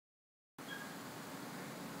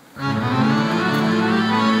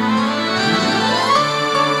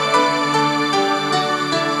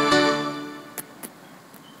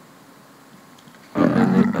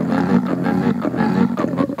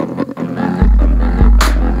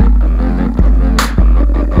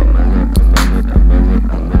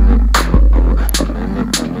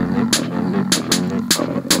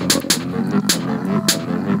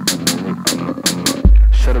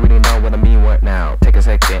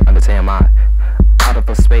can't understand my out of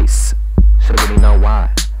a space. Shoulda really know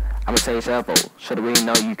why. I'm a stage level. Shoulda really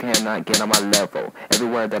know you cannot get on my level. Every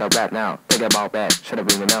word that I rap now, think about back. Shoulda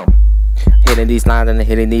really know. Hitting these lines and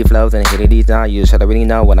hitting these flows and hitting these down. You shoulda really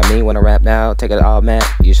know what I mean when I rap now. Take it all mad.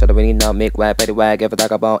 You shoulda really know. Make wag, petty wag. If I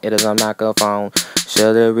talk about it is a microphone.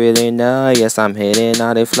 Shoulda really know. Yes, I'm hitting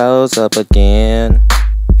all the flows up again.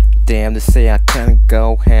 Damn, to say I can't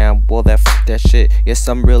go ham. Well, that shit. Yes,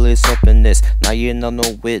 I'm really something this. Now you know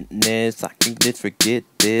no witness. I can just forget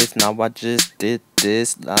this. Now I just did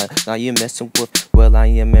this. Now you messing with. Well, I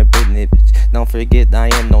am a Britney bitch. Don't forget I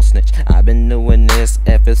am no snitch. I've been doing this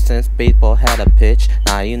ever since baseball had a pitch.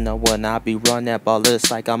 Now you know when I be running that ball,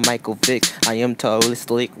 it's like I'm Michael Vick. I am totally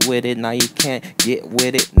slick with it. Now you can't get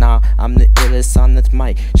with it. Now I'm the illest on this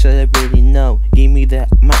mic. Shoulda really know. Give me that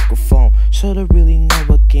microphone. Shoulda really know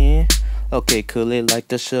again. Okay, cool it like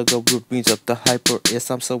the sugar root brings up the hyper. Yes,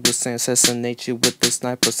 I'm so insane, assassinate you with the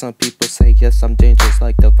sniper. Some people say yes, I'm dangerous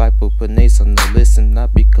like the viper. But Nathan, no listen, I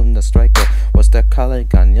become the striker. What's that calling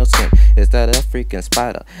on your skin? Is that a freaking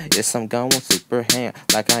spider? Yes, I'm going super hand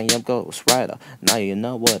like I am Ghost Rider. Now you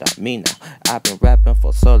know what I mean now. I've been rapping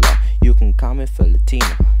for so long, you can call me for Latino.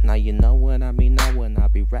 Now you know what I mean now when I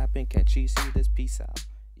be rapping. Can't you see this? Peace out.